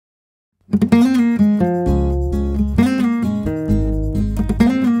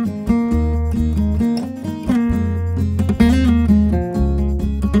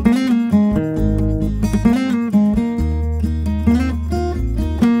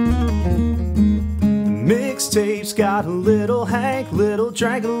Mixtape's got a little Hank, little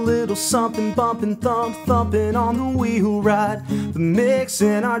drank, a little something, bumping, thumping on the wheel ride. The mix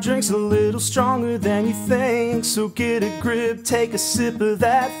in our drink's a little stronger than you think, so get a grip, take a sip of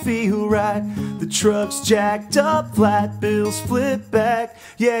that feel right. The truck's jacked up, flat bills flip back.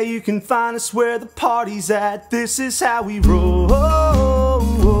 Yeah, you can find us where the party's at. This is how we roll.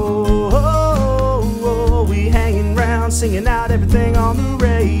 We hanging round, singing out everything on the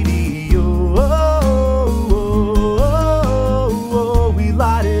radio.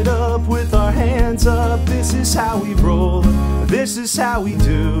 Up. This is how we roll, this is how we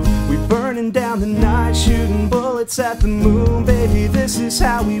do. We burning down the night, shooting bullets at the moon. Baby, this is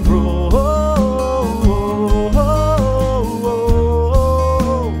how we roll.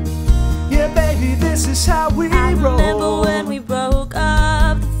 Yeah, baby, this is how we roll. I remember when we broke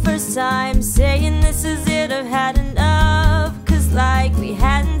up the first time, saying this is it, I've had enough. Cause like we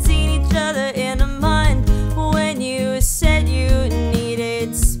hadn't seen each other in a month, when you said you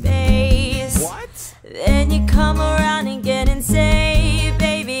needed space. Then you come around again and say,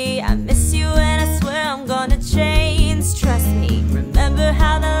 baby, I miss you and I swear I'm gonna change. Trust me, remember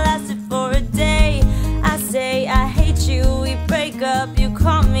how that lasted for a day. I say I hate you, we break up, you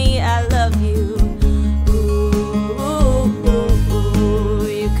call me I love you. Ooh,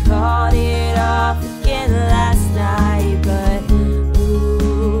 you called it off again last night, but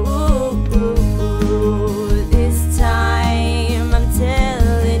this time I'm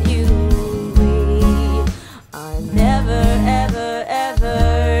telling you, never, ever,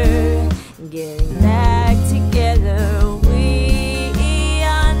 ever getting back together. We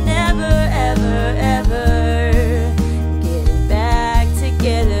are never, ever, ever getting back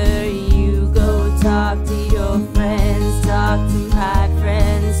together. You go talk to your friends, talk to my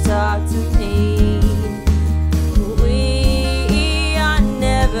friends, talk to me. We are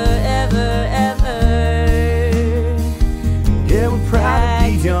never, ever, ever. Yeah, we're proud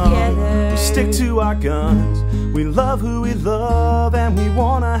to be young. We stick to our guns. We love who we love and we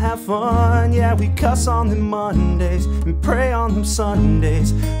wanna have fun. Yeah, we cuss on them Mondays and pray on them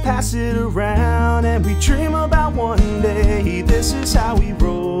Sundays. Pass it around and we dream about one day. This is how we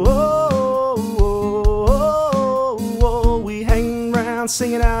roll. We hang around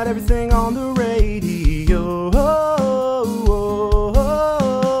singing out everything on the radio.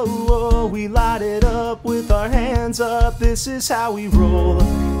 We light it up with our hands up. This is how we roll.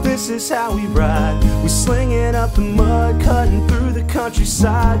 This is how we ride. We slinging up the mud, cutting through the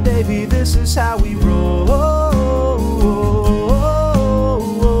countryside. Baby, this is how we roll.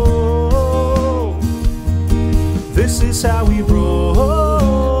 This is how we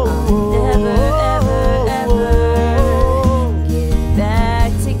roll. Never, ever, ever get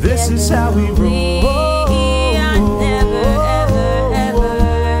back together. This is how we roll. Never, ever,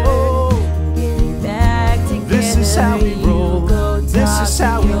 ever get back together. This is how we roll. This is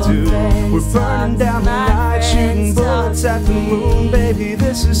how we do. We're burning down the night, shooting bullets at the moon. Baby,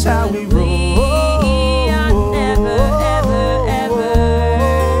 this is how we roll. Never, ever, ever.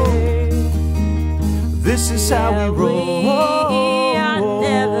 This is how we roll.